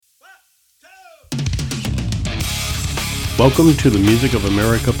Welcome to the Music of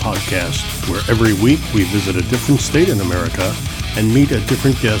America podcast, where every week we visit a different state in America and meet a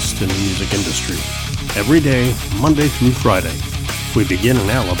different guest in the music industry. Every day, Monday through Friday. We begin in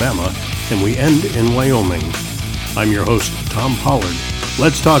Alabama and we end in Wyoming. I'm your host, Tom Pollard.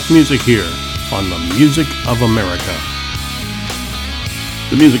 Let's talk music here on the Music of America.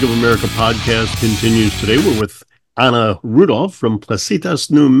 The Music of America podcast continues today. We're with Anna Rudolph from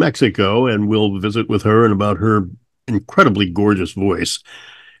Placitas, New Mexico, and we'll visit with her and about her incredibly gorgeous voice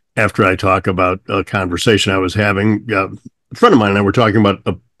after I talk about a conversation I was having. A friend of mine and I were talking about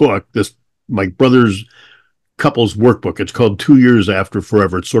a book, my brother's couple's workbook. It's called 2 Years After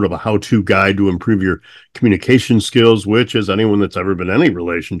Forever. It's sort of a how-to guide to improve your communication skills, which, as anyone that's ever been in any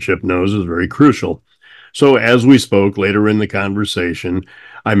relationship knows, is very crucial. So as we spoke later in the conversation,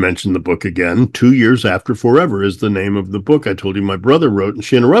 I mentioned the book again. 2 Years After Forever is the name of the book I told you my brother wrote. And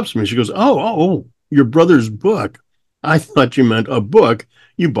she interrupts me. She goes, oh, your brother's book. I thought you meant a book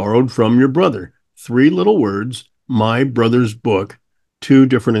you borrowed from your brother. 3 little words, my brother's book, 2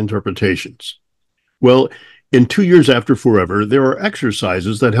 different interpretations. Well, in 2 Years After Forever, there are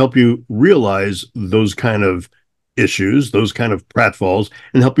exercises that help you realize those kind of issues, those kind of pratfalls,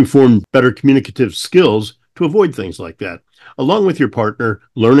 and help you form better communicative skills to avoid things like that. Along with your partner,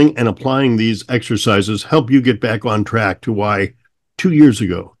 learning and applying these exercises help you get back on track to why 2 years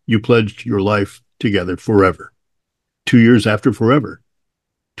ago you pledged your life together forever. 2 Years After Forever.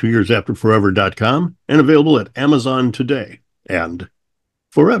 2yearsafterforever.com and available at Amazon today and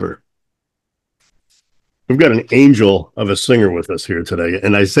forever. We've got an angel of a singer with us here today,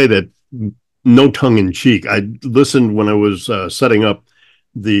 and I say that no tongue in cheek. I listened when I was setting up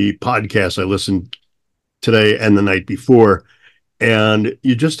the podcast. I listened today and the night before, and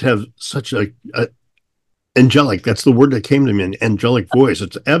you just have such a angelic, that's the word that came to me, an angelic voice.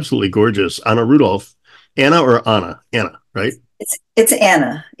 It's absolutely gorgeous. Anna Rudolph. Anna or Anna? Anna, right? It's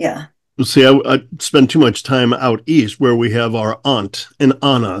Anna, yeah. See, I spend too much time out east where we have our aunt and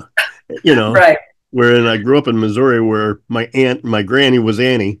Anna, Right. Wherein I grew up in Missouri where my granny was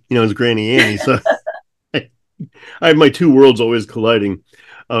Annie, it's Granny Annie. So I have my two worlds always colliding.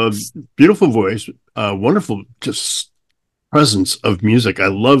 Beautiful voice, wonderful just presence of music. I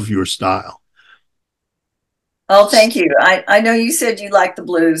love your style. Oh, thank you. I know you said you like the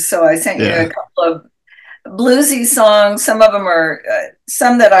blues, so I sent you a couple of bluesy songs. Some of them are,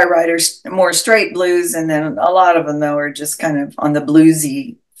 some that I write are more straight blues, and then a lot of them, though, are just kind of on the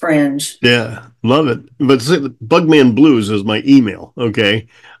bluesy fringe. Yeah, love it. But Bugman Blues is my email, okay?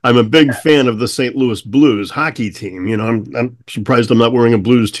 I'm a big fan of the St. Louis Blues hockey team. I'm surprised I'm not wearing a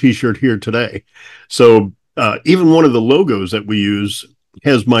Blues t-shirt here today. So even one of the logos that we use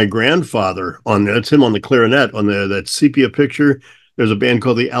has my grandfather on there. It's him on the clarinet on that sepia picture. There's a band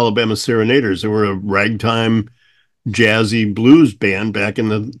called the Alabama Serenaders. They were a ragtime, jazzy blues band back in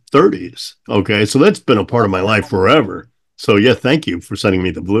the 30s. Okay, so that's been a part of my life forever. So yeah, thank you for sending me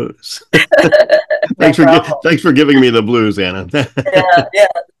the blues. Thanks for giving me the blues, Anna. yeah.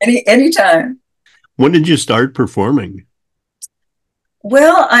 Anytime. When did you start performing?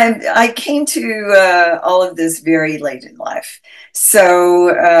 Well, I came to all of this very late in life.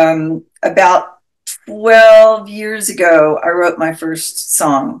 So about 12 years ago, I wrote my first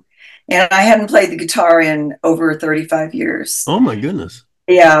song, and I hadn't played the guitar in over 35 years. Oh, my goodness.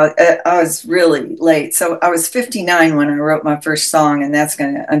 Yeah, I was really late. So I was 59 when I wrote my first song, and that's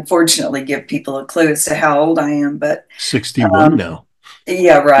going to unfortunately give people a clue as to how old I am. But 61 now.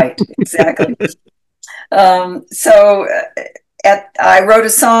 Yeah, right. Exactly. I wrote a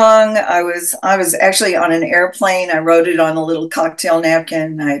song. I was actually on an airplane. I wrote it on a little cocktail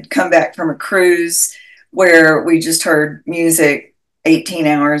napkin. I had come back from a cruise where we just heard music 18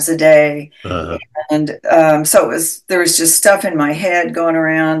 hours a day. Uh-huh. And so there was just stuff in my head going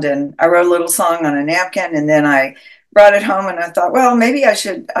around, and I wrote a little song on a napkin, and then I brought it home, and I thought, well, maybe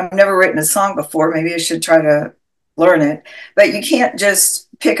I've never written a song before. Maybe I should try to learn it. But you can't just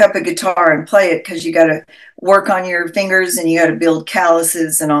pick up a guitar and play it, because you got to work on your fingers and you got to build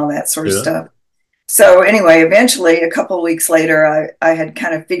calluses and all that sort of stuff. So anyway, eventually a couple of weeks later, I had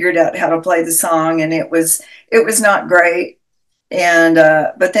kind of figured out how to play the song, and it was not great. And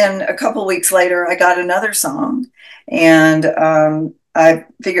but then a couple of weeks later, I got another song, and I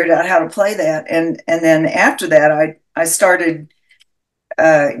figured out how to play that. And then after that, I started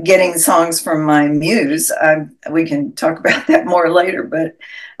getting songs from my muse. We can talk about that more later, but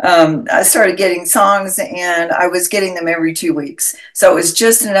I started getting songs, and I was getting them every 2 weeks. So it was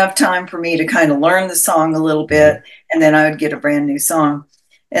just enough time for me to kind of learn the song a little bit, and then I would get a brand new song.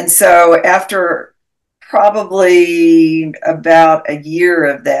 And so after probably about a year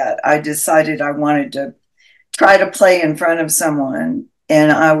of that, I decided I wanted to try to play in front of someone.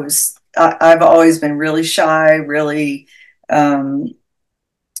 And I've always been really shy, really um,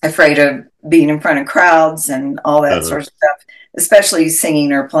 afraid of being in front of crowds and all that Uh, sort of stuff, especially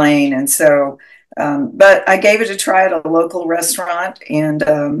singing or playing. And so, but I gave it a try at a local restaurant, and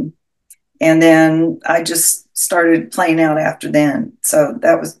then I just started playing out after then. So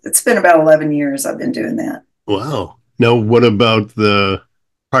it's been about 11 years I've been doing that. wow. Now, what about the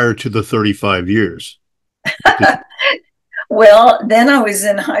prior to the 35 years? Did, Well, then I was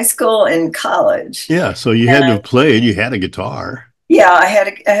in high school and college. yeah, so you had to have played, you had a guitar. Yeah, I had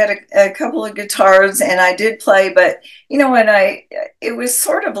a couple of guitars and I did play, but when it was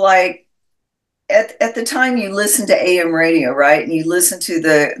sort of like at the time you listen to AM radio, right? And you listen to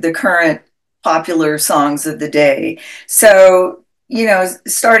the current popular songs of the day. So,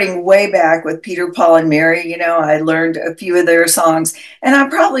 starting way back with Peter, Paul, and Mary, I learned a few of their songs, and I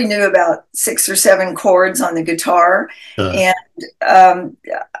probably knew about 6 or 7 chords on the guitar. Uh, And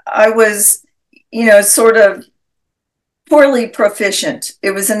I was, sort of poorly proficient.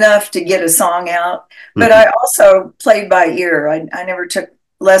 It was enough to get a song out, but mhm, I also played by ear. I never took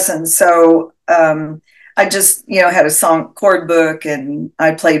lessons, so I just had a song chord book and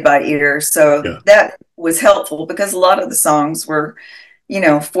I played by ear. So yeah. that was helpful because a lot of the songs were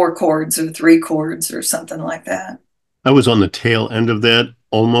 4 chords or 3 chords or something like that. I was on the tail end of that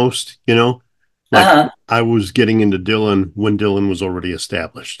almost, like Uh-huh. I was getting into Dylan when Dylan was already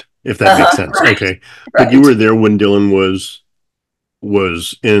established, if that makes Uh-huh. sense. Right. Okay. But you Right. were there when Dylan was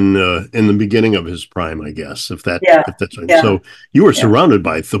in the beginning of his prime, I guess, Yeah. if that's right. Yeah. So you were Yeah. surrounded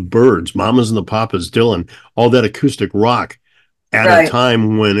by the Birds, Mamas and the Papas, Dylan, all that acoustic rock at a Right.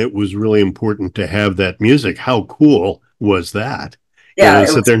 time when it was really important to have that music. How cool was that? Yeah. To It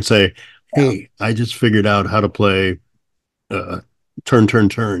sit was. there and say, Yeah. "Hey, I just figured out how to play turn, turn,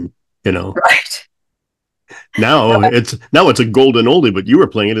 turn." You know, Right. now it's a golden oldie, but you were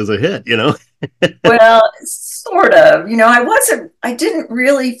playing it as a hit. Well, sort of. I didn't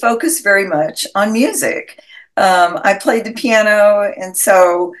really focus very much on music. I played the piano, and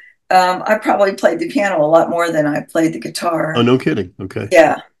so I probably played the piano a lot more than I played the Oh, guitar. no kidding. Okay.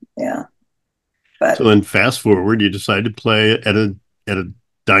 Yeah, yeah. So But then fast forward, you decide to play at a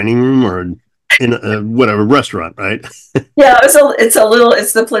dining room or in a whatever restaurant, right? yeah, it's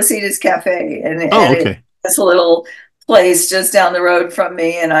the Placitas Cafe, and Oh, it okay. it's a little place just down the road from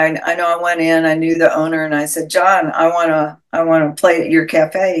me. And I know I went in, I knew the owner, and I said, John, I wanna play at your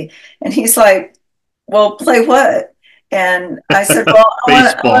cafe. And he's like, well, play what? And I said, well,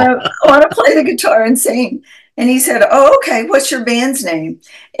 Baseball. I want to play the guitar and sing. And he said, oh, okay, what's your band's name?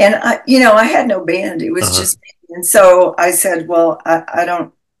 And I had no band. It was Uh-huh. just me. And so I said, well, I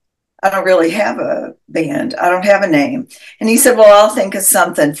don't really have a band. I don't have a name. And he said, well, I'll think of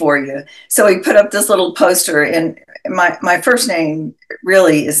something for you. So he put up this little poster, and my first name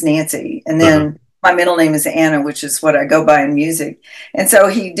really is Nancy. And Uh-huh. then my middle name is Anna, which is what I go by in music. And so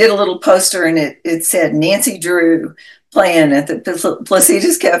he did a little poster, and it said Nancy Drew playing at the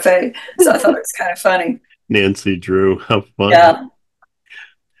Placitas Cafe. So I thought it was kind of funny. Nancy Drew. How fun. Yeah,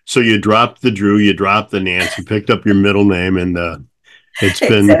 So you dropped the Drew, you dropped the Nancy, picked up your middle name, and it's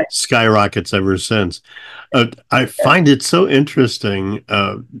been exactly. skyrockets ever since. I find it so interesting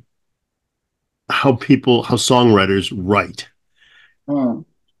how songwriters write. Mm.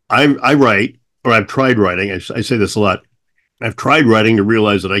 I write, or I've tried writing. I say this a lot. I've tried writing to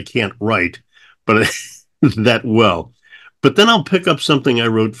realize that I can't write, but that well. But then I'll pick up something I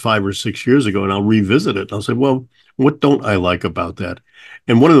wrote 5 or 6 years ago and I'll revisit it. I'll say, well, what don't I like about that?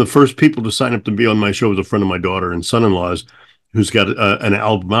 And one of the first people to sign up to be on my show was a friend of my daughter and son-in-law's who's got an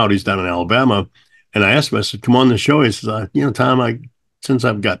album out. He's down in Alabama. And I asked him, I said, come on the show. He says, Tom, since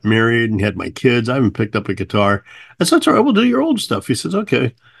I've got married and had my kids, I haven't picked up a guitar. I said, that's all right. We'll do your old stuff. He says,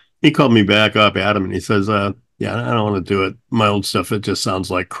 okay. He called me back up at him and he says, yeah, I don't want to do it. My old stuff, it just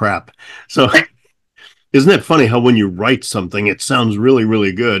sounds like crap. So isn't it funny how when you write something, it sounds really,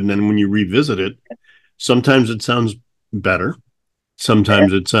 really good. And then when you revisit it, sometimes it sounds better. Yeah,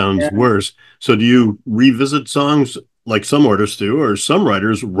 Sometimes it sounds yeah. worse. So do you revisit songs like some artists do, or some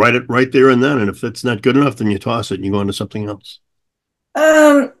writers write it right there and then? And if it's not good enough, then you toss it and you go on to something else.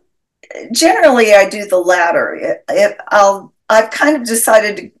 Um, Generally, I do the latter. I've kind of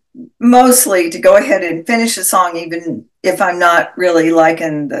decided mostly to go ahead and finish a song, even if I'm not really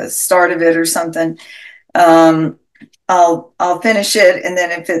liking the start of it or something. Um, I'll finish it, and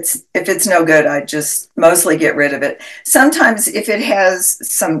then if it's no good, I just mostly get rid of it. Sometimes if it has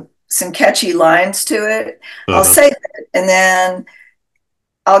some catchy lines to it, I'll Uh-huh. save it, and then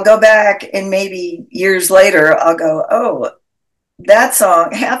I'll go back and maybe years later I'll go, oh, that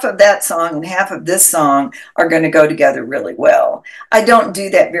song, half of that song and half of this song are going to go together really well. I don't do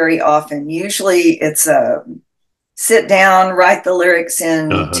that very often. Usually it's a sit down, write the lyrics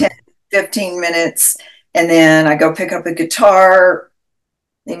in Uh-huh. 10, 15 minutes, and then I go pick up a guitar.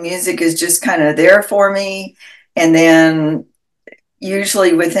 The music is just kind of there for me. And then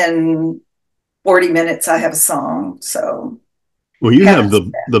usually within 40 minutes, I have a song. So Well, you have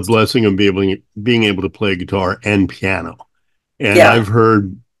happens the fast. blessing of being able to play guitar and piano, and Yeah. I've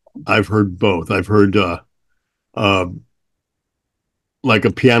heard both. I've heard uh, like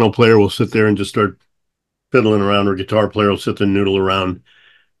a piano player will sit there and just start fiddling around, or a guitar player will sit there and noodle around.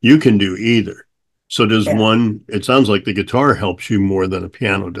 You can do either. So does Yeah. one? It sounds like the guitar helps you more than a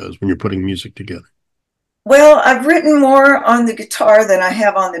piano does when you're putting music together. Well, I've written more on the guitar than I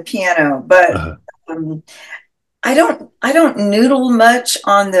have on the piano, but Uh, um, I don't noodle much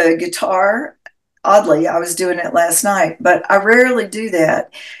on the guitar. Oddly, I was doing it last night, but I rarely do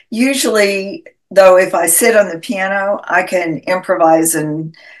that. Usually, though, if I sit on the piano, I can improvise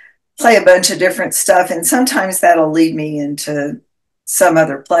and play a bunch of different stuff, and sometimes that'll lead me into some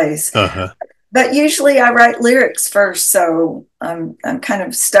other place. uh-huh. But usually I write lyrics first, so I'm kind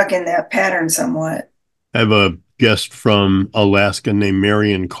of stuck in that pattern somewhat. I have a guest from Alaska named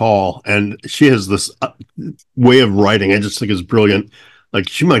Marion Call, and she has this way of writing. I just think is brilliant. Like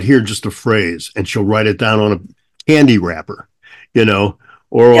she might hear just a phrase and she'll write it down on a candy wrapper, you know,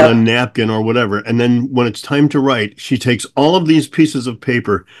 or on a Yep. napkin or whatever. And then when it's time to write, she takes all of these pieces of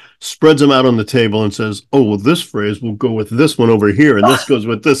paper, spreads them out on the table, and says, "Oh, well, this phrase will go with this one over here, and this goes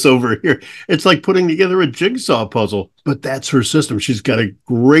with this over here." It's like putting together a jigsaw puzzle, but that's her system. She's got a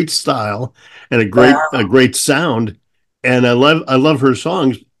great style and Wow. a great sound, and I love her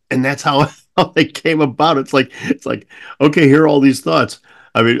songs, and that's how how they came about. It's like okay, here are all these thoughts.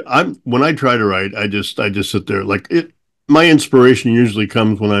 I mean, I'm when I try to write, I just sit there like it. My inspiration usually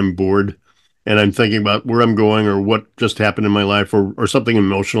comes when I'm bored and I'm thinking about where I'm going or what just happened in my life or something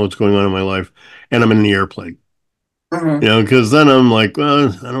emotional that's going on in my life, and I'm in the airplane. You Mhm. know, because then I'm like, well,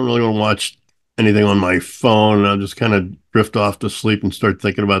 I don't really want to watch anything on my phone. I'll just kind of drift off to sleep and start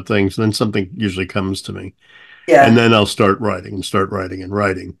thinking about things. And then something usually comes to me, and Yeah. then I'll start writing and start writing and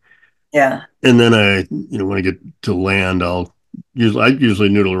writing. Yeah. And then when I get to land, I usually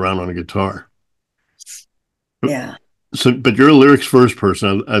noodle around on a guitar. Yeah. So, but you're a lyrics first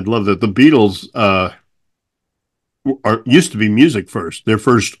person. I'd love that. The Beatles are used to be music first. Their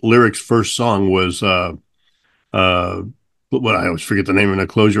first lyrics first song was uh, what I always forget the name of it.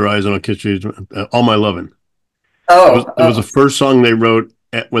 Close your eyes and I'll kiss you. All my lovin'. Oh, It was the oh, first song they wrote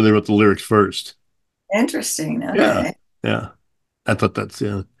when they wrote the lyrics first. interesting. Yeah, Okay. yeah. I thought that's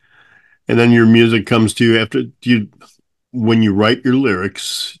yeah. And then your music comes to you after. Do you when you write your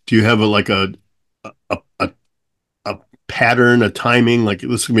lyrics? Do you have a, a a pattern, a timing? Like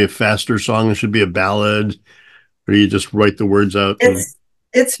this could be a faster song. This should be a ballad, or you just write the words out and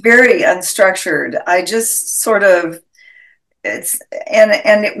It's very unstructured. I just sort of it's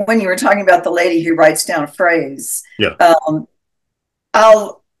and when you were talking about the lady who writes down a phrase, yeah. um,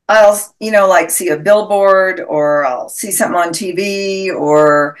 I'll like see a billboard or I'll see something on TV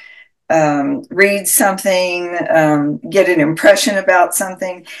or read something, get an impression about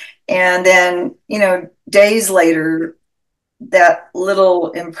something, and then days later that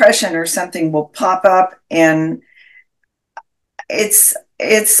little impression or something will pop up, and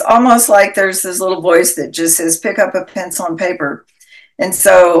it's almost like there's this little voice that just says pick up a pencil and paper. And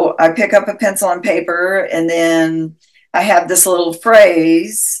so I pick up a pencil and paper, and then I have this little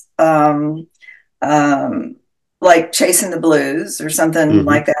phrase, um, like chasing the blues or something Mm-hmm.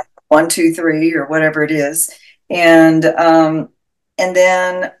 like that, 1 2 3 or whatever it is. And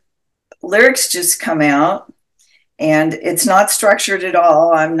then lyrics just come out, and it's not structured at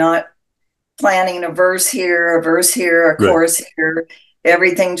all. I'm not planning a verse here, a Right. chorus here.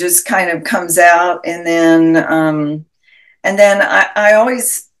 Everything just kind of comes out, and then I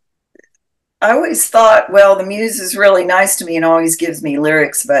always thought, well, the muse is really nice to me and always gives me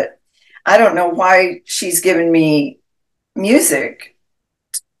lyrics, but I don't know why she's given me music,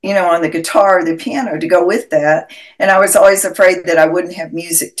 on the guitar or the piano to go with that. And I was always afraid that I wouldn't have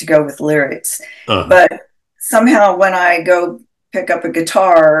music to go with lyrics. Uh-huh. But somehow when I go pick up a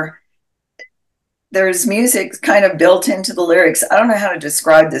guitar, there's music kind of built into the lyrics. I don't know how to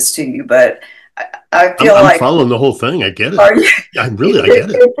describe this to you, but I feel I'm like following the whole thing. I get it. are you, I get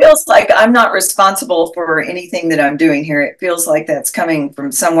it. it feels like I'm not responsible for anything that I'm doing here. It feels like that's coming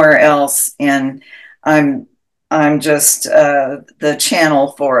from somewhere else, and I'm I'm just the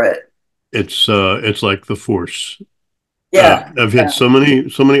channel for it. It's like the force. Yeah, I've had yeah, so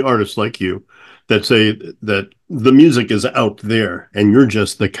many artists like you that say that the music is out there and you're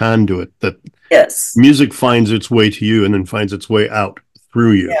just the conduit, that Yes. music finds its way to you and then finds its way out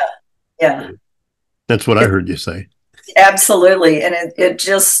through you. Yeah. Yeah. That's what I heard you say. Absolutely. And it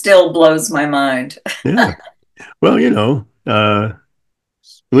just still blows my mind. Yeah. Well, at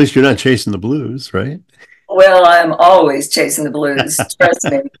least you're not chasing the blues, right? Well, I'm always chasing the blues, trust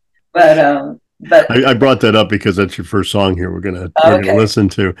me. But I brought that up because that's your first song here. We're gonna okay. listen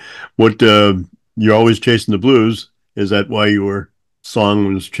to. What you're always chasing the blues. Is that why your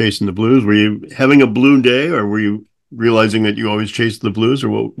song was chasing the blues? Were you having a blue day, or were you realizing that you always chased the blues, or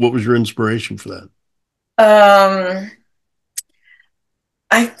what was your inspiration for that? Um,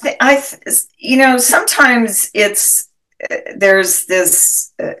 sometimes there's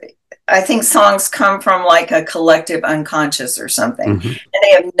this. I think songs come from like a collective unconscious or something, Mm-hmm. and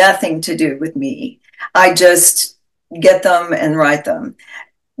they have nothing to do with me. I just get them and write them.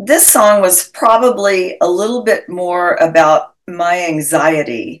 This song was probably a little bit more about my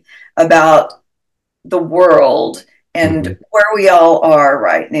anxiety about the world and Mm-hmm. where we all are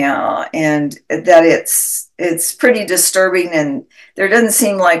right now, and that it's pretty disturbing, and there doesn't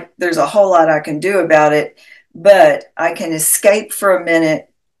seem like there's a whole lot I can do about it, but I can escape for a minute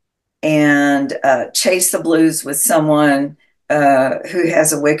and chase the blues with someone who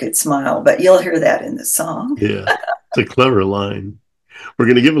has a wicked smile. But you'll hear that in the song. Yeah, it's a clever line. We're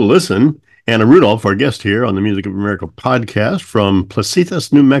going to give it a listen. Anna Rudolph, our guest here on the Music of America podcast from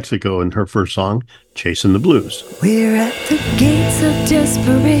Placitas, New Mexico, and her first song, Chasing the Blues. We're at the gates of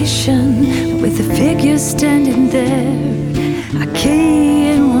desperation with a figure standing there, a key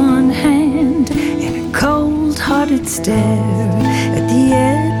in one hand and a cold-hearted stare. At the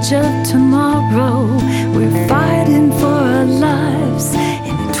edge of tomorrow, we're fighting for our lives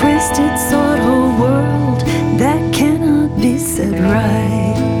in a twisted sort of world that cannot be set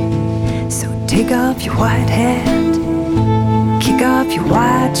right. So take off your white hat, kick off your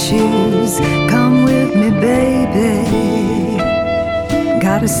white shoes, come with me, baby.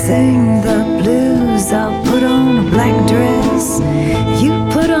 Gotta sing the blues, I'll put on a black dress, you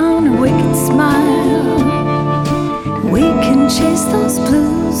put on a wicked smile. We can chase those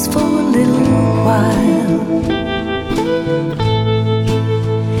blues for a little while.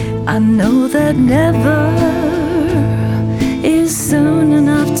 I know that never is soon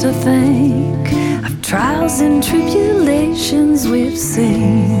enough to think of trials and tribulations we've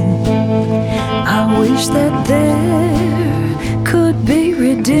seen. I wish that there could be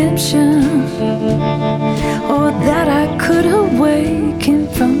redemption, or that I could awaken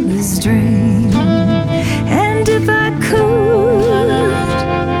from this dream. And if I could,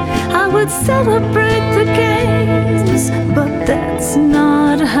 I would celebrate the games, but that's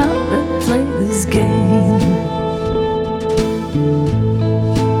not how they play this game.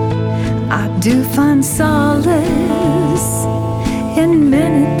 I do find solace in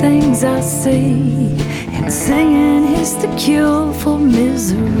many things I see, and singing is the cure for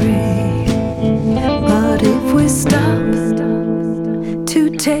misery. But if we stop to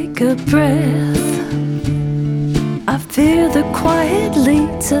take a breath, I fear the quiet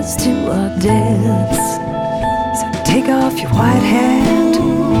leads us to our deaths. So take off your white hat,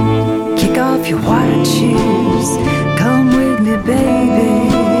 kick off your white shoes, come with me, baby.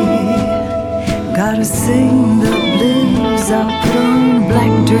 Gotta sing the blues, I'll put on a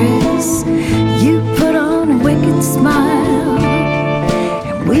black dress, you put on a wicked smile,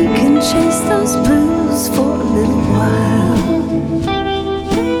 and we can chase those blues for a little while.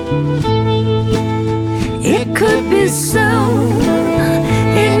 It could be soon,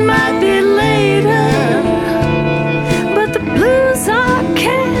 it might be later, but the blues are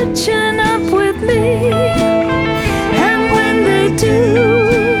catching up with me. And when they do,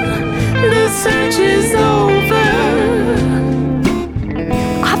 the search is over.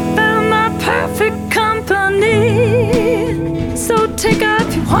 I found my perfect company. So take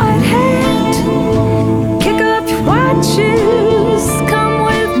off your white hat, kick off your white shoes, come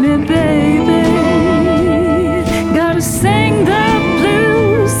with me, baby. Gotta sing the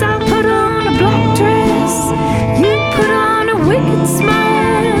blues, I'll put on a black dress, you put on a wicked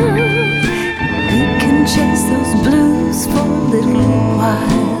smile. We can chase those blues for a little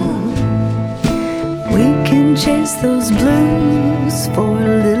while. We can chase those blues for a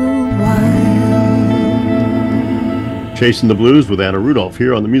little while. Chasing the Blues with Anna Rudolph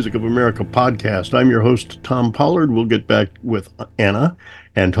here on the Music of America podcast. I'm your host, Tom Pollard. We'll get back with Anna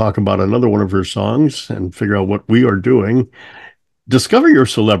and talk about another one of her songs and figure out what we are doing. Discover your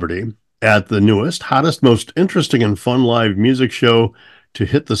celebrity at the newest, hottest, most interesting and fun live music show, to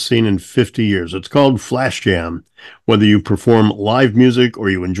hit the scene in 50 years. It's called Flash Jam. Whether you perform live music or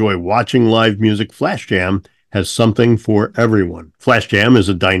you enjoy watching live music, Flash Jam has something for everyone. Flash Jam is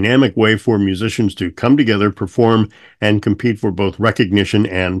a dynamic way for musicians to come together, perform, and compete for both recognition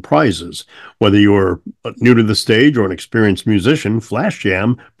and prizes. Whether you're new to the stage or an experienced musician, Flash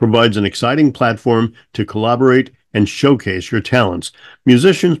Jam provides an exciting platform to collaborate and showcase your talents.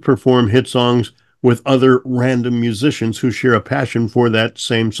 Musicians perform hit songs with other random musicians who share a passion for that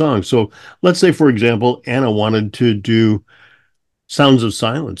same song. So let's say, for example, Anna wanted to do Sounds of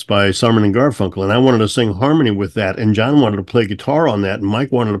Silence by Simon and Garfunkel, and I wanted to sing harmony with that, and John wanted to play guitar on that, and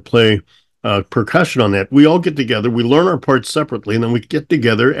Mike wanted to play percussion on that. We all get together, we learn our parts separately, and then we get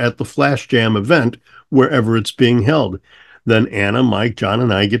together at the Flash Jam event, wherever it's being held. Then Anna, Mike, John,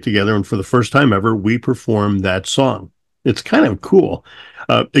 and I get together, and for the first time ever, we perform that song. It's kind of cool.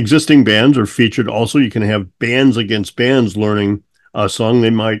 Existing bands are featured also. You can have bands against bands learning a song. They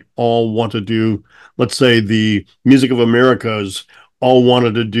might all want to do, let's say the Music of Americas all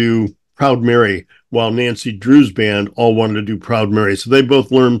wanted to do Proud Mary, while Nancy Drew's band all wanted to do Proud Mary. So they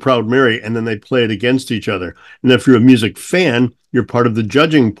both learn Proud Mary, and then they play it against each other. And if you're a music fan, you're part of the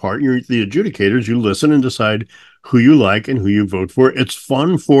judging part. You're the adjudicators. You listen and decide who you like and who you vote for. It's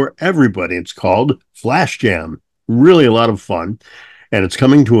fun for everybody. It's called Flash Jam. Really a lot of fun. And it's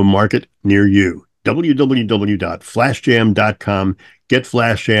coming to a market near you. www.flashjam.com. Get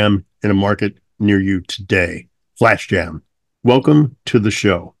Flash Jam in a market near you today. Flash Jam. Welcome to the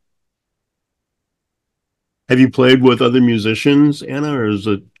show. Have you played with other musicians, Anna, or is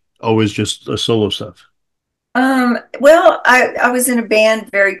it always just a solo stuff? Well, I was in a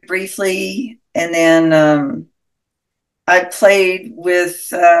band very briefly, and then I played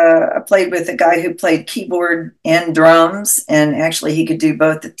with a guy who played keyboard and drums, and actually he could do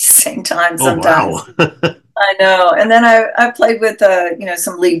both at the same time sometimes. Oh, wow. I know. And then I played with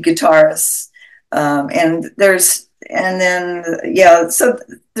some lead guitarists, so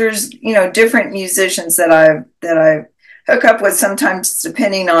there's different musicians that I hook up with sometimes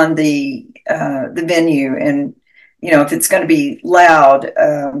depending on the venue, and if it's going to be loud,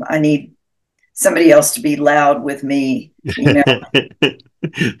 I need somebody else to be loud with me.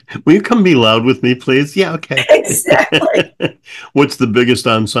 Will you come be loud with me, please? Yeah, okay. Exactly. What's the biggest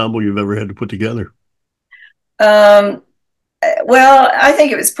ensemble you've ever had to put together? Well, I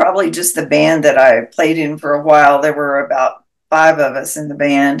think it was probably just the band that I played in for a while. There were about 5 of us in the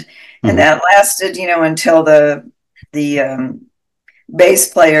band, and that lasted, until the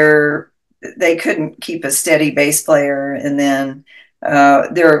bass player, they couldn't keep a steady bass player, and then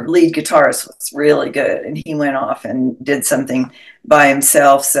their lead guitarist was really good, and he went off and did something by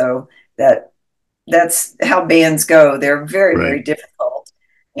himself. So that's how bands go. They're very, Right. very difficult.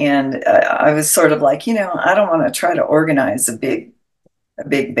 And I was sort of like, I don't want to try to organize a big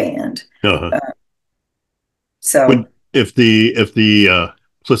band. Uh-huh. So if the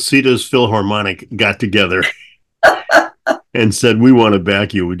Placitas Philharmonic got together and said, we want to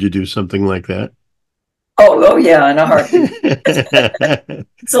back you, would you do something like that? oh yeah, in a heartbeat.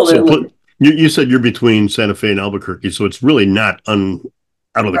 Absolutely. So you said you're between Santa Fe and Albuquerque, so it's really not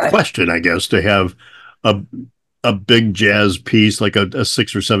out of the Right. question, I guess, to have a big jazz piece, like a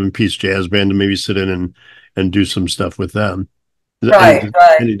 6 or 7 piece jazz band, to maybe sit in and do some stuff with them. Right.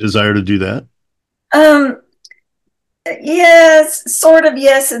 Any desire to do that? Yes, sort of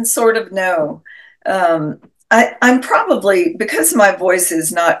yes and sort of no. I'm probably, because my voice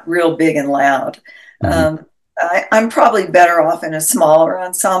is not real big and loud, I'm probably better off in a smaller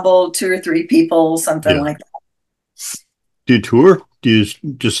ensemble, 2 or 3 people, something like that. Do you tour? Do you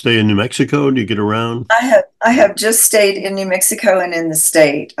just stay in New Mexico? Do you get around? I have just stayed in New Mexico and in the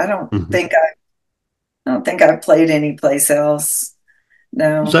state. I don't think I've played any place else.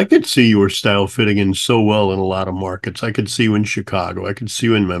 No. I could see your style fitting in so well in a lot of markets. I could see you in Chicago. I could see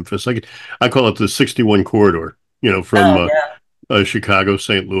you in Memphis. I call it the 61 corridor, from Chicago,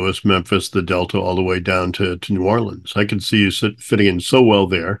 St. Louis, Memphis, the Delta, all the way down to New Orleans. I could see you fitting in so well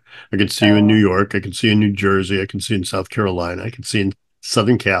there. I could see you in New York. I could see you in New Jersey. I could see you in South Carolina. I could see you in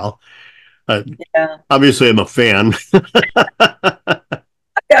Southern Cal. Obviously, I'm a fan.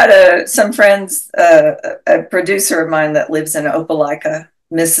 Got some friends, a producer of mine that lives in Opelika,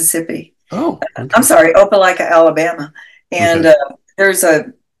 Mississippi. Oh, okay. I'm sorry, Opelika, Alabama. And there's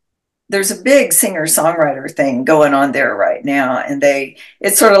a big singer-songwriter thing going on there right now. And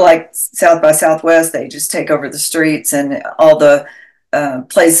it's sort of like South by Southwest. They just take over the streets, and all the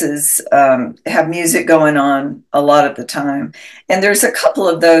places have music going on a lot of the time. And there's a couple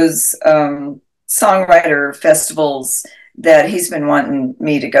of those songwriter festivals that he's been wanting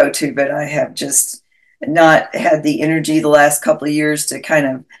me to go to, but I have just not had the energy the last couple of years to kind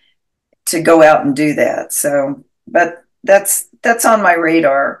of to go out and do that. So, but that's on my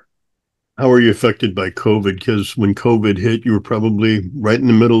radar. How were you affected by COVID? Because when COVID hit, you were probably right in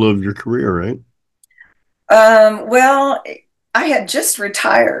the middle of your career, right? Well, I had just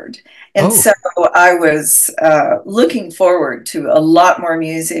retired, and Oh, so I was looking forward to a lot more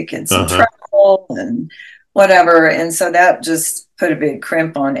music and some uh-huh. travel and whatever. And so that just put a big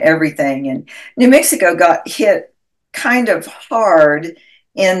crimp on everything. And New Mexico got hit kind of hard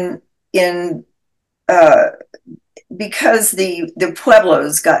in uh, because the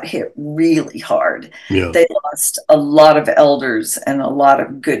pueblos got hit really hard. Yeah. They lost a lot of elders and a lot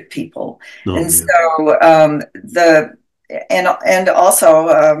of good people, Oh, and man. so the and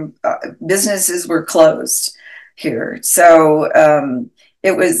also businesses were closed here. So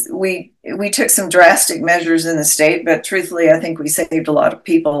it was we took some drastic measures in the state, but truthfully, I think we saved a lot of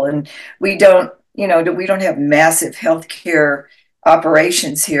people, and we don't we don't have massive healthcare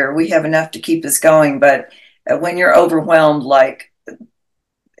operations here. We have enough to keep us going, but when you're overwhelmed like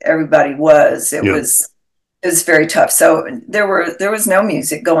everybody was, Yeah. it was very tough. So there was no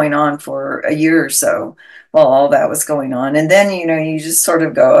music going on for a year or so while all that was going on, and then you just sort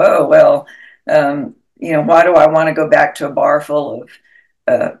of go, oh well, why do I want to go back to a bar full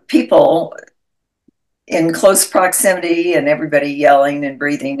of people in close proximity and everybody yelling and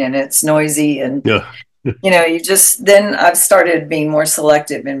breathing and it's noisy and Yeah. you just then I've started being more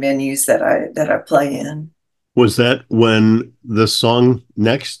selective in venues that I play in. Was that when the song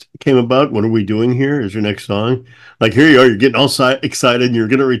next came about? What are we doing here? Is your next song? Like, here you are, you're getting all excited, and you're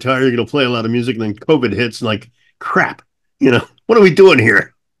going to retire, you're going to play a lot of music, and then COVID hits, and like, crap, what are we doing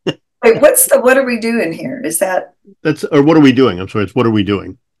here? Wait, what are we doing here? Is that Or what are we doing? I'm sorry, it's what are we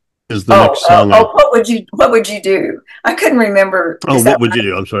doing? Is the next song what would you do? I couldn't remember. oh, Is what that would you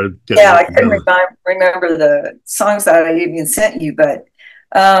do? I'm sorry. yeah, I couldn't remember the songs that I even sent you, but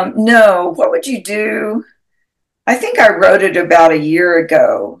no, what would you do? I think I wrote it about a year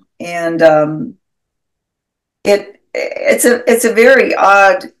ago, and it's a very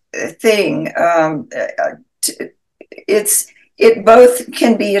odd thing. It both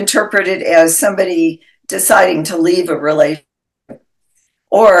can be interpreted as somebody deciding to leave a relationship,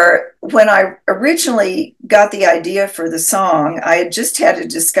 or when I originally got the idea for the song, I had just had a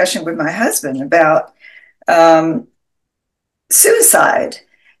discussion with my husband about um, suicide.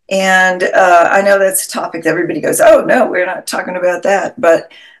 And I know that's a topic that everybody goes, oh, no, we're not talking about that.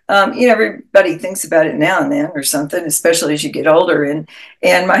 But, everybody thinks about it now and then or something, especially as you get older. And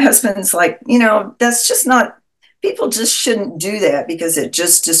my husband's like, that's just not, people just shouldn't do that because it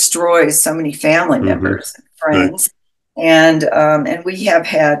just destroys so many family Mm-hmm. members and Right. friends. And we have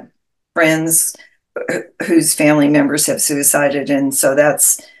had friends whose family members have suicided. And so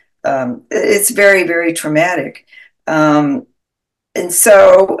it's very, very traumatic. And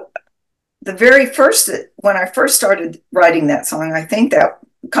so when I first started writing that song, I think that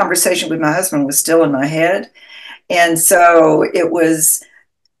conversation with my husband was still in my head. And so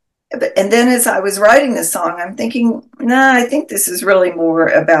and then as I was writing this song, I'm thinking, nah, I think this is really more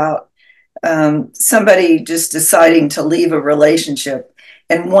about somebody just deciding to leave a relationship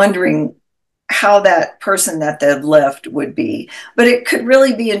and wondering how that person that they've left would be. But it could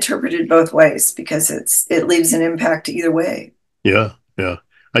really be interpreted both ways because it leaves an impact either way. Yeah, yeah.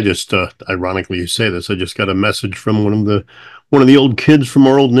 I just ironically you say this, I just got a message from one of the old kids from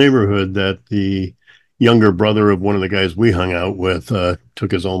our old neighborhood that the younger brother of one of the guys we hung out with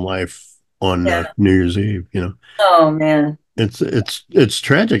took his own life on Yeah. New Year's Eve. Oh man. It's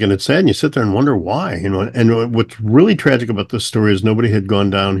tragic and it's sad, and you sit there and wonder why. And what's really tragic about this story is nobody had gone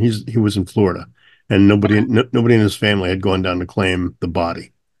down. He was in Florida, and nobody in his family had gone down to claim the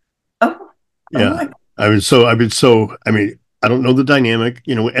body. Oh, oh Yeah. my. I mean, I don't know the dynamic,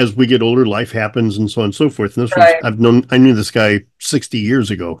 as we get older, life happens and so on and so forth. And Right. I knew this guy 60 years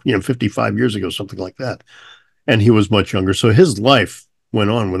ago, 55 years ago, something like that. And he was much younger. So his life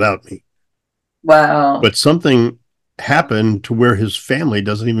went on without me. Wow. But something happened to where his family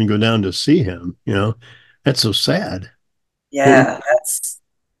doesn't even go down to see him. That's so sad. Yeah,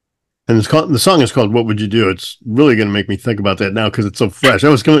 And the song is called "What Would You Do?" It's really going to make me think about that now because it's so fresh. I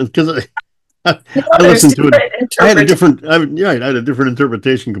was going because I there's listened to it. different interpretations. I had a different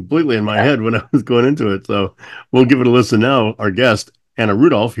interpretation completely in my head when I was going into it. So we'll give it a listen now. Our guest, Anna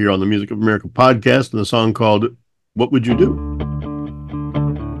Rudolph, here on the Music of America podcast, and the song called "What Would You Do?"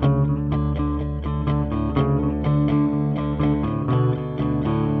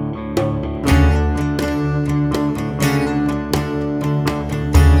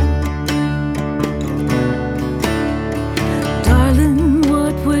 Darling,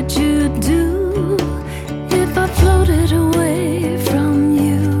 what would you do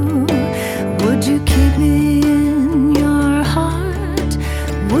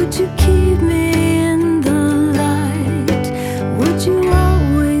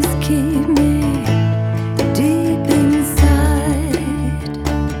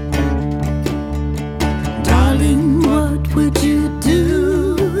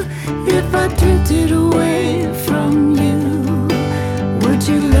Would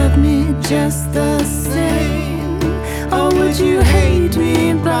you love me just the same? Or would you hate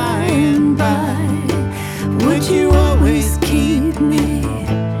me by and by? Would you always keep me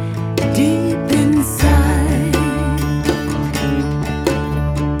deep inside?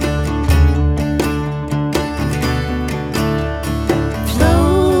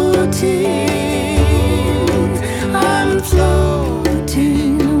 Floating, I'm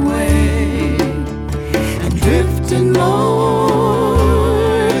floating away and drifting more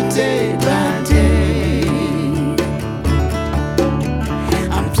day by day.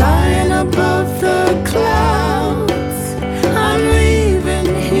 I'm flying above the clouds, I'm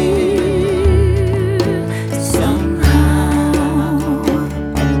leaving here somehow.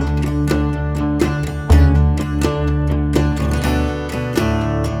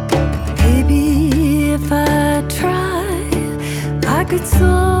 Maybe if I tried, I could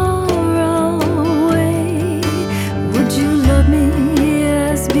soar away. Would you love me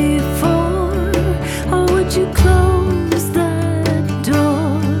as before, or would you close that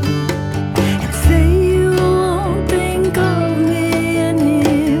door and say you won't think of me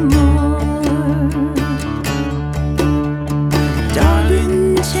anymore?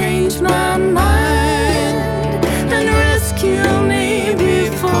 Darling, change my mind and rescue me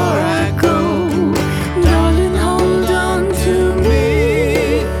before I go. Darling, hold on to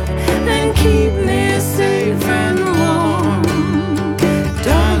me and keep me safe and warm.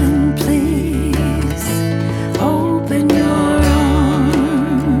 Darling, please open your arms.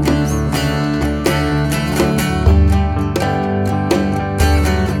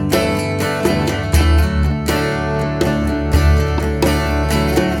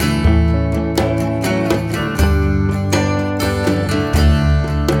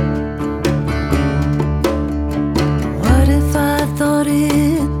 What if I thought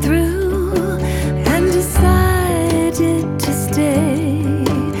it through and decided to stay?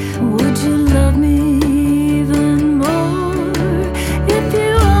 Would you love me even more if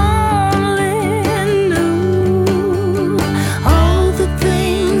you only knew all the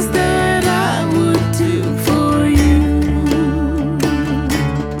things that I would do for you?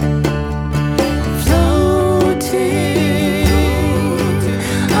 Floating,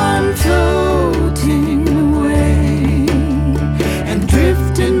 I'm floating away and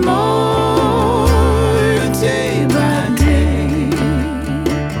drifting more day by day.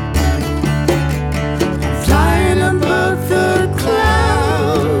 Flying above the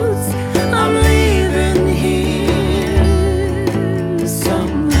clouds, I'm leaving here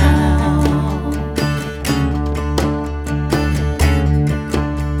somehow.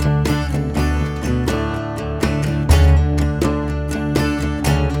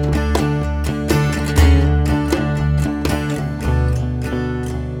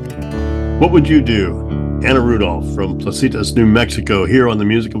 What would you do? Anna Rudolph from Placitas, New Mexico, here on the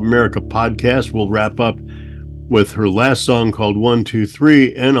Music of America podcast. We'll wrap up with her last song called 1, 2,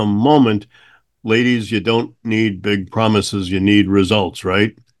 3 in a moment. Ladies, you don't need big promises, you need results,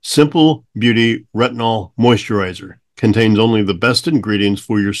 right? Simple Beauty Retinol Moisturizer contains only the best ingredients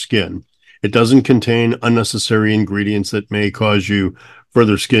for your skin. It doesn't contain unnecessary ingredients that may cause you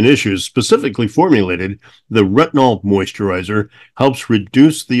further skin issues. Specifically formulated, the retinol moisturizer helps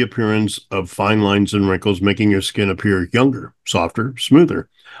reduce the appearance of fine lines and wrinkles, making your skin appear younger, softer, smoother.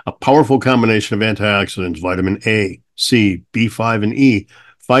 A powerful combination of antioxidants, vitamin A, C, B5, and E,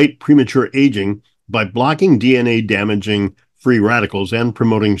 fight premature aging by blocking DNA-damaging free radicals and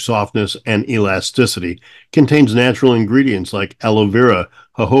promoting softness and elasticity. Contains natural ingredients like aloe vera,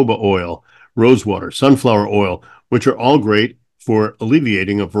 jojoba oil, rosewater, sunflower oil, which are all great for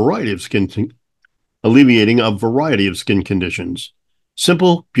alleviating a variety of skin conditions.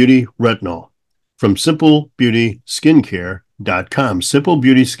 Simple Beauty Retinol from simplebeautyskincare.com.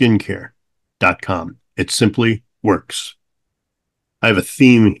 Simplebeautyskincare.com. It simply works. I have a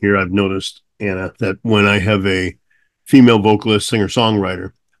theme here I've noticed, Anna, that when I have a female vocalist,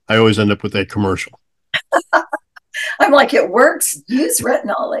 singer-songwriter, I always end up with that commercial. I'm like, it works. Use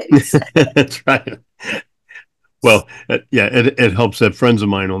retinol, ladies. That's right. Well, it helps that friends of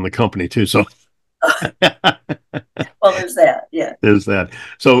mine own the company too. So, well, there's that. Yeah, there's that.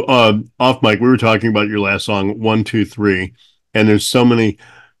 So, off mic, we were talking about your last song, 1, 2, 3, and there's so many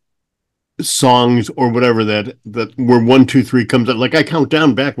songs or whatever that where 1, 2, 3 comes up. Like I count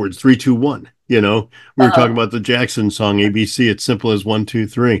down backwards, 3, 2, 1. You know, we were talking about the Jackson song ABC. It's simple as 1, 2,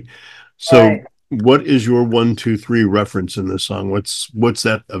 3. So, right. What is your 1, 2, 3 reference in this song? What's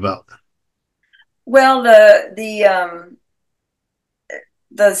that about? Well, the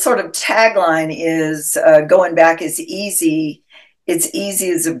sort of tagline is going back is easy it's easy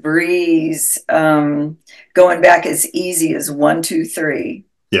as a breeze. Going back as easy as 1, 2, 3.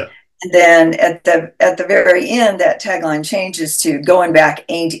 Yeah. And then at the very end, that tagline changes to going back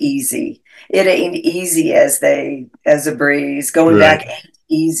ain't easy. It ain't easy as a breeze. Going back Right. ain't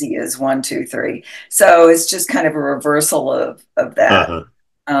easy as 1, 2, 3. So it's just kind of a reversal of that. Uh-huh.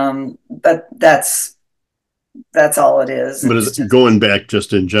 But that's all it is. But is It's it just going back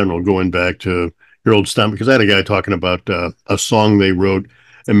just in general, going back to your old stuff? Because I had a guy talking about a song they wrote.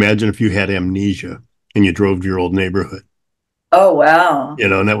 Imagine if you had amnesia and you drove to your old neighborhood, oh wow.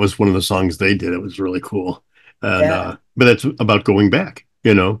 and that was one of the songs they did. It was really cool. And Yeah. but that's about going back,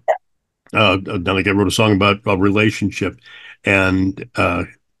 then like I wrote a song about a relationship and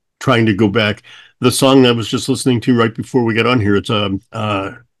trying to go back. The song I was just listening to right before we got on here, it's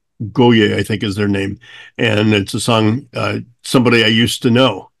Goye, I think is their name. And it's a song, Somebody I Used to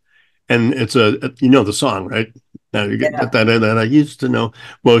Know. And it's the song, right? Now you get Yeah. that I used to know.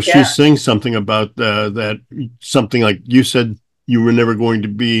 Well, she Yeah. sings something about that, something like you said you were never going to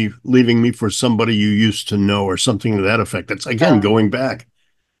be leaving me for somebody you used to know, or something to that effect. That's again Yeah. going back.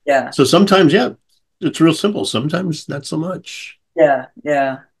 Yeah. So sometimes, yeah, it's real simple. Sometimes not so much. Yeah.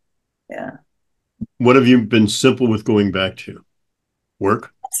 Yeah. Yeah. What have you been simple with going back to?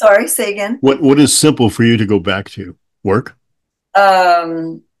 Work? Sorry, say again. What is simple for you to go back to? Work?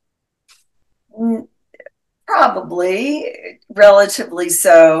 Um, Probably relatively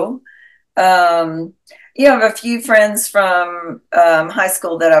so. Um, I have a few friends from high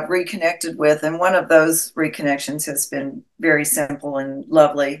school that I've reconnected with, and one of those reconnections has been very simple and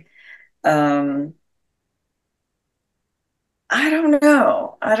lovely. Um, I don't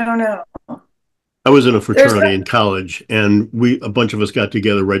know. I don't know. I was in a There's fraternity in college, and a bunch of us got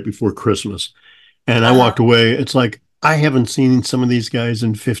together right before Christmas. And I uh, walked away. It's like, I haven't seen some of these guys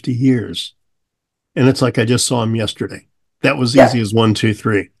in 50 years. And it's like I just saw them yesterday. That was yeah, easy as 1, 2,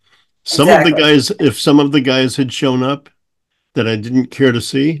 3. exactly. If some of the guys had shown up that I didn't care to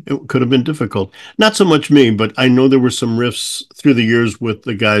see, it could have been difficult. Not so much me, but I know there were some rifts through the years with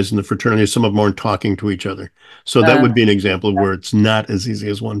the guys in the fraternity. Some of them aren't talking to each other. So that Uh, would be an example of where it's not as easy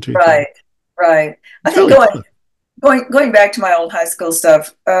as 1, 2, 3. right, right. I It's think really fun. going back to my old high school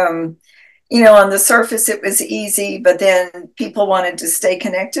stuff. On the surface it was easy, but then people wanted to stay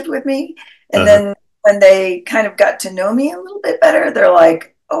connected with me, and Uh-huh. then when they kind of got to know me a little bit better, they're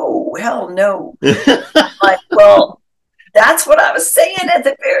like, "Oh hell no!" Like, well, that's what I was saying at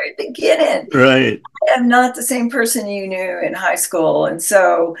the very beginning. Right. I am not the same person you knew in high school, and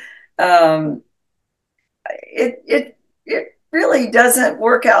so um, it really doesn't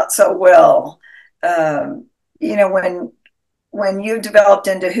work out so well. Um, when you've developed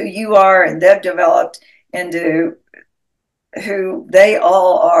into who you are and they've developed into who they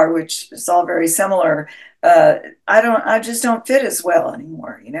all are, which is all very similar, uh, I just don't fit as well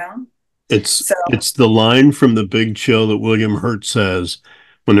anymore. It's So it's the line from The Big Chill that William Hurt says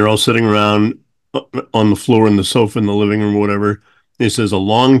when they're all sitting around on the floor in the sofa in the living room or whatever. He says, "A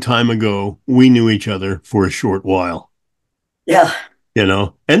long time ago, we knew each other for a short while." yeah,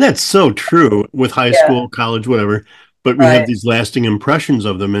 And that's so true with high yeah, school, college, whatever. But we have right, these lasting impressions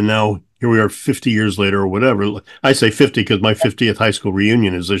of them, and now here we are 50 years later or whatever. I say 50 because my 50th high school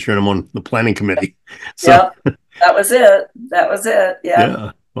reunion is this year, and I'm on the planning committee. So, yeah. That was it. That was it. Yeah.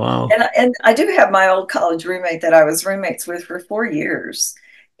 yeah, wow. And I do have my old college roommate that I was roommates with for 4 years,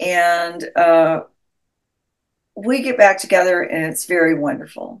 and we get back together, and it's very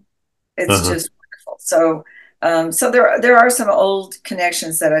wonderful. It's Uh-huh. just wonderful. So there are some old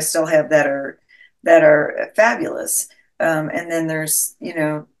connections that I still have that are fabulous, and then there's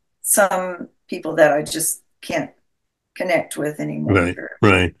some people that I just can't connect with Right, anymore.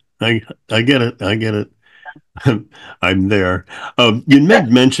 right. I get it. I get it. I'm there. You made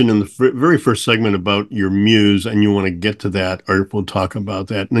mention in the very first segment about your muse, and you want to get to that, or we'll talk about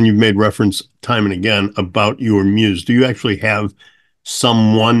that. And then you've made reference time and again about your muse. Do you actually have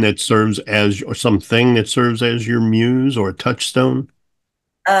someone that serves as, or something that serves as your muse or a touchstone?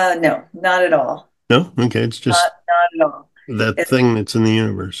 No, not at all. No? Okay. It's just Not at all. that It's thing that's in the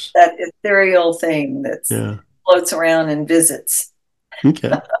universe. that ethereal thing that Yeah. floats around and visits.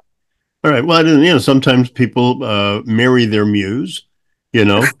 Okay. All right. Well, I didn't, sometimes people marry their muse, you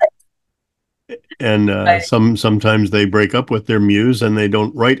know, and Right. sometimes they break up with their muse and they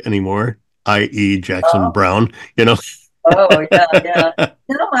don't write anymore, i.e. Jackson Oh, Brown. oh, yeah, yeah.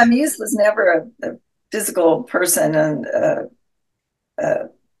 No, my muse was never a physical person, and uh,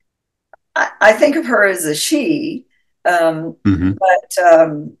 I think of her as a she, Hmm. but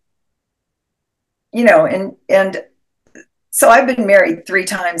and so I've been married 3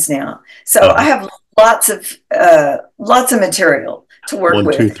 times now. So I Uh-huh. have lots of material to work 1, 2,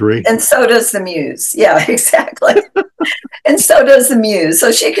 with. 3. And so does the muse. Yeah, exactly. And so does the muse.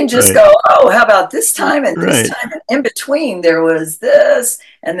 So she can just go, oh, how about this time and this time? And in between, there was this,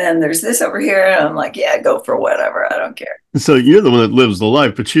 and then there's this over here. And I'm like, yeah, go for whatever. I don't care. So you're the one that lives the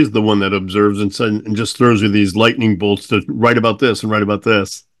life, but she's the one that observes and just throws you these lightning bolts to write about this and write about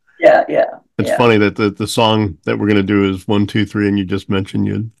this. Yeah. It's funny that the song that we're going to do is 1, 2, 3, and you just mentioned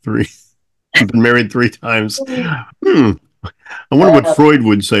you had 3. You've been married 3 times. I wonder what Freud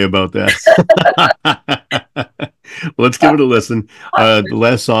would say about that. Let's give it a listen. The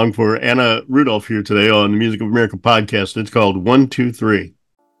last song for Anna Rudolph here today on the Music of America podcast. It's called 1, 2, 3.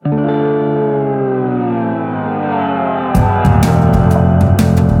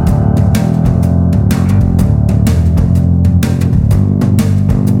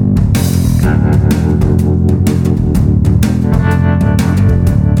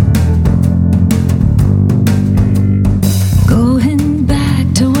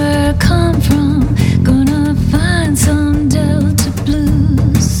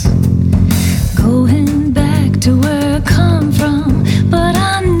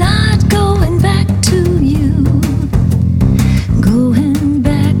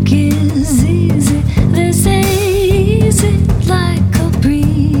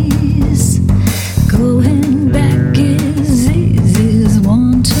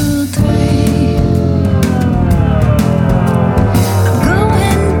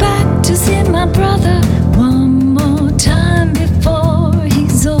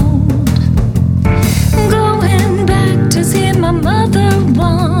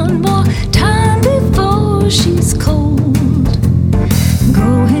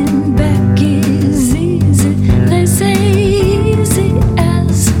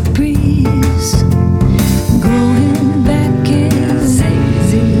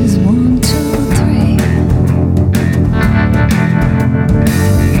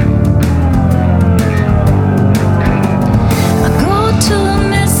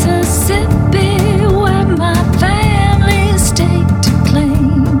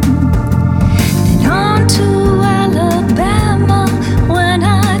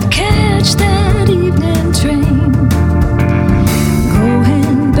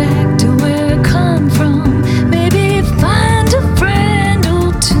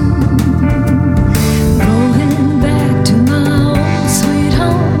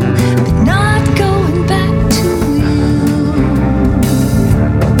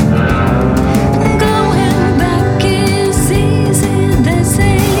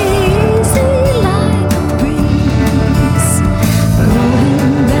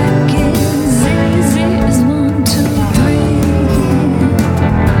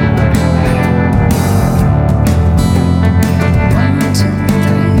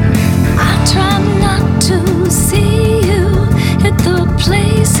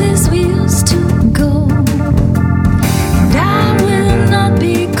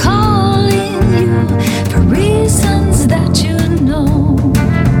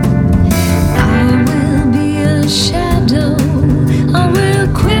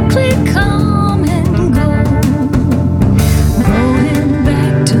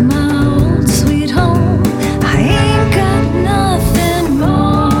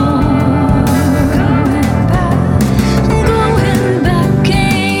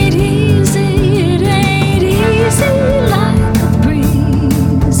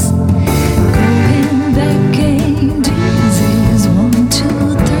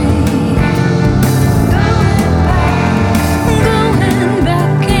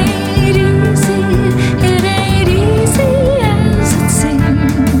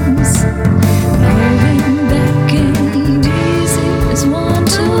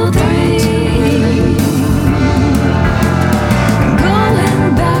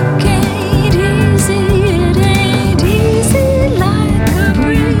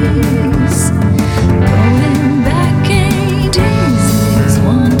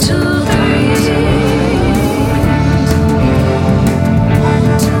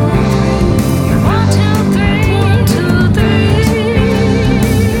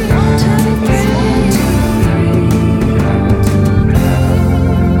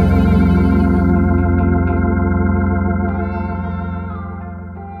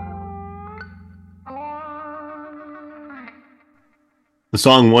 The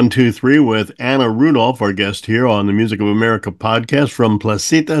song 1, 2, 3 with Anna Rudolph, our guest here on the Music of America podcast from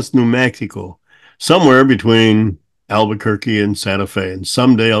Placitas, New Mexico, somewhere between Albuquerque and Santa Fe. And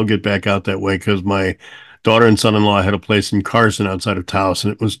someday I'll get back out that way because my daughter and son-in-law had a place in Carson outside of Taos,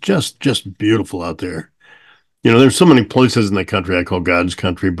 and it was just beautiful out there. You know, there's so many places in the country I call God's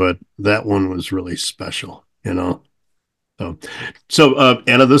country, but that one was really special, you know. So, so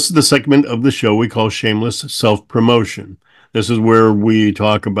Anna, this is the segment of the show we call Shameless Self-Promotion. This is where we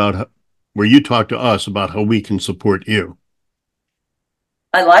talk about where you talk to us about how we can support you.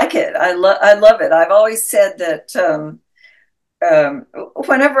 I like it. I love it. I've always said that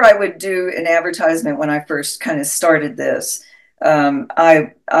whenever I would do an advertisement when I first kind of started this,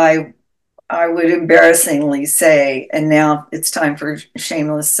 I would embarrassingly say, and now it's time for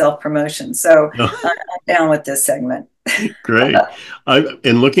shameless self-promotion. So I'm down with this segment. Great.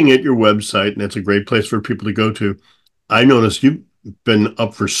 In looking at your website, and it's a great place for people to go to, I noticed you've been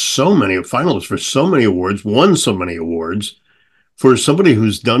up for so many finalists for so many awards, won so many awards for somebody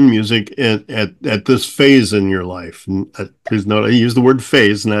who's done music at this phase in your life. And, please note, I use the word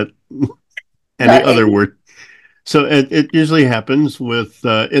phase, not any Right. other word. So it usually happens with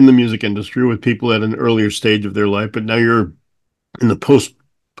in the music industry with people at an earlier stage of their life, but now you're in the post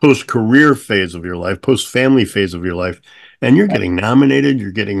career phase of your life, post family phase of your life, and you're getting nominated,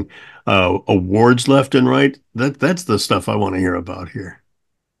 you're getting awards left and right. That's the stuff I want to hear about here.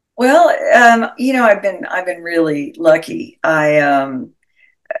 Well, I've been really lucky. I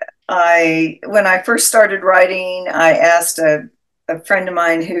when I first started writing, I asked a friend of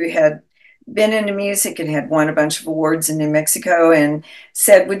mine who had been into music and had won a bunch of awards in New Mexico and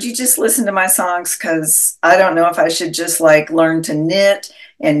said, "Would you just listen to my songs? Because I don't know if I should just like learn to knit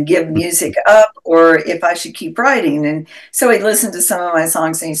and give music up or if I should keep writing." And so he listened to some of my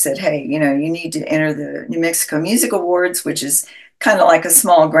songs and he said, "Hey, you need to enter the New Mexico Music Awards, which is kind of like a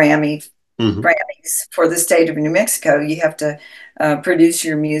small Mm-hmm. Grammys for the state of New Mexico. You have to produce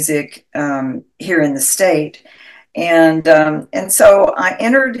your music here in the state." And so I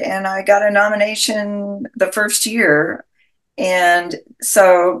entered and I got a nomination the first year. And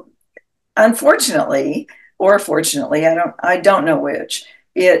so unfortunately, or fortunately, I don't know which,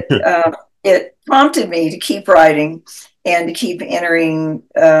 it prompted me to keep writing and to keep entering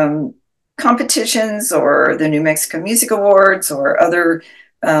competitions or the New Mexico Music Awards or other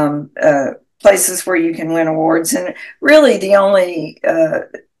places where you can win awards. And really, the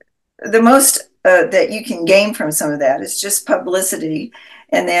most that you can gain from some of that is just publicity,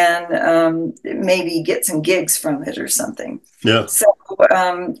 and then maybe get some gigs from it or something. Yeah. So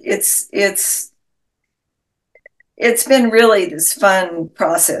it's been really this fun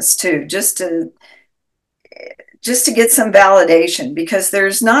process too, just to get some validation, because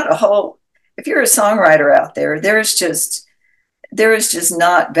there's not a whole, if you're a songwriter out there, there is just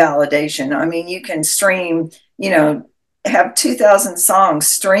not validation. I mean, you can stream, have 2,000 songs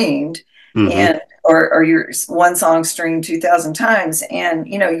streamed, Mm-hmm. and or your one song streamed 2,000 times, and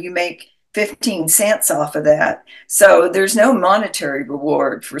you make 15 cents off of that. So there's no monetary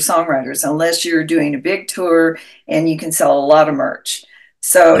reward for songwriters unless you're doing a big tour and you can sell a lot of merch.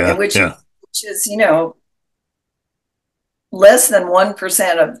 So, and Yeah. which Yeah. which is, less than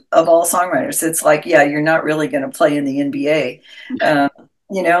 1% of all songwriters. It's like, yeah, you're not really going to play in the NBA.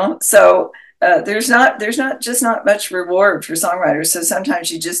 So there's not just not much reward for songwriters. So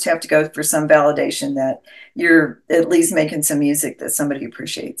sometimes you just have to go for some validation that you're at least making some music that somebody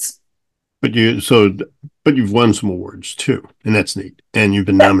appreciates. But you've won some awards too, and that's neat. And you've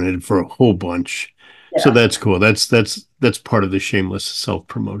been Yeah, nominated for a whole bunch. So yeah, that's cool. That's part of the shameless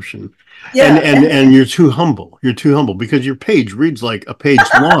self-promotion. And yeah. and and you're too humble. You're too humble because your page reads like a page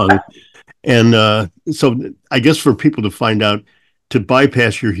long. And so I guess for people to find out to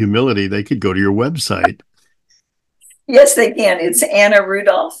bypass your humility, they could go to your website. Yes, they can. It's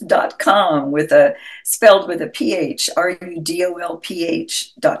annarudolph.com spelled with a PH,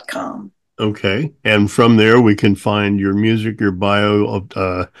 RUDOLPH.com. Okay. And from there we can find your music, your bio,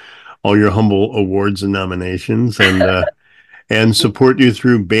 all your humble awards and nominations and support you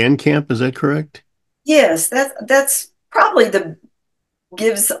through Bandcamp. Is that correct? Yes, that's probably the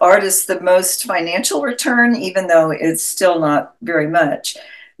gives artists the most financial return, even though it's still not very much.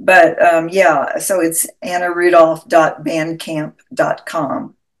 But yeah, so it's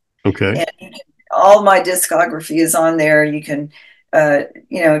annarudolph.bandcamp.com. Okay. And all my discography is on there. You can,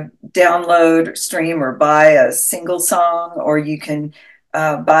 download, stream, or buy a single song, or you can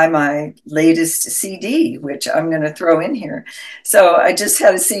buy my latest CD, which I'm going to throw in here. So I just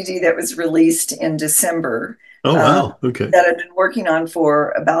had a CD that was released in December Oh, wow. Okay. that I've been working on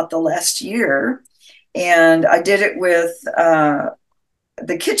for about the last year. And I did it with the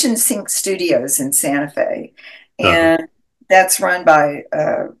Kitchen Sink Studios in Santa Fe. Uh-huh. And that's run by,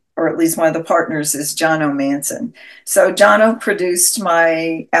 or at least one of the partners is Jono Manson. So Jono produced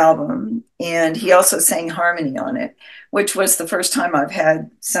my album and he also sang harmony on it, which was the first time I've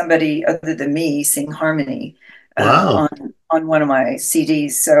had somebody other than me sing harmony Wow. on one of my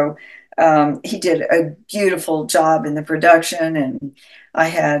CDs. So he did a beautiful job in the production. And I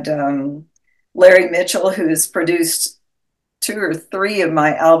had Larry Mitchell, who has produced 2 or 3 of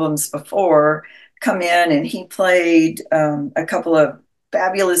my albums before, come in, and he played a couple of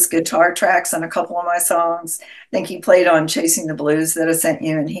fabulous guitar tracks on a couple of my songs. I think he played on Chasing the Blues that I sent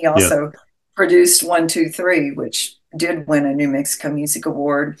you, and he Yeah. also produced 1, 2, 3, which did win a New Mexico Music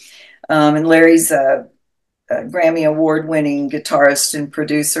Award. And Larry's a Grammy Award-winning guitarist and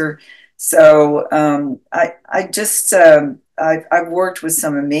producer. So I've worked with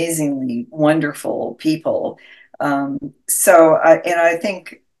some amazingly wonderful people. I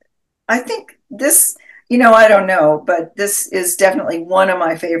think this, I don't know, but this is definitely one of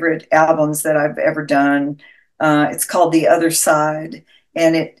my favorite albums that I've ever done. It's called The Other Side,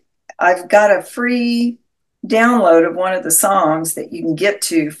 and I've got a free download of one of the songs that you can get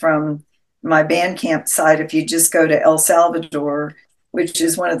to from my Bandcamp site if you just go to El Salvador, which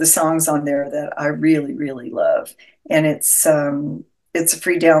is one of the songs on there that I really, really love. And it's a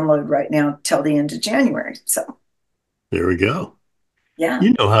free download right now till the end of January. So There we go. yeah.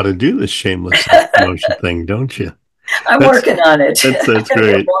 You know how to do this shameless self-promotion thing, don't you? I'm working on it. That's I gotta get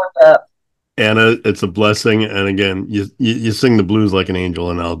great. warmed up. Anna, it's a blessing. And again, you sing the blues like an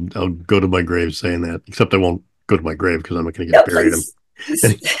angel, and I'll go to my grave saying that, except I won't go to my grave because I'm not going to get buried. Please.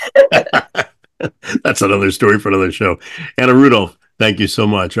 That's another story for another show. Anna Rudolph, thank you so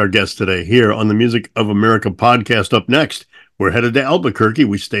much. Our guest today here on the Music of America podcast. Up next, we're headed to Albuquerque.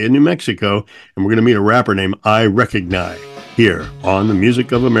 We stay in New Mexico, and we're going to meet a rapper named I Recognize here on the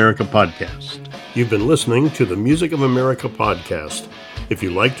Music of America podcast. You've been listening to the Music of America podcast. If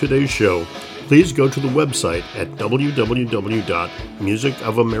you like today's show, please go to the website at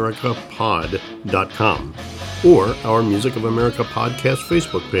www.musicofamericapod.com or our Music of America podcast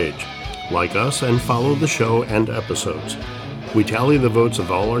Facebook page. Like us and follow the show and episodes. We tally the votes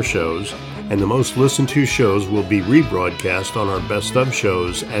of all our shows, and the most listened to shows will be rebroadcast on our best of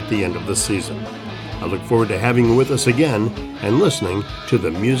shows at the end of the season. I look forward to having you with us again and listening to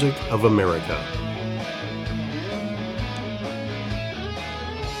the Music of America.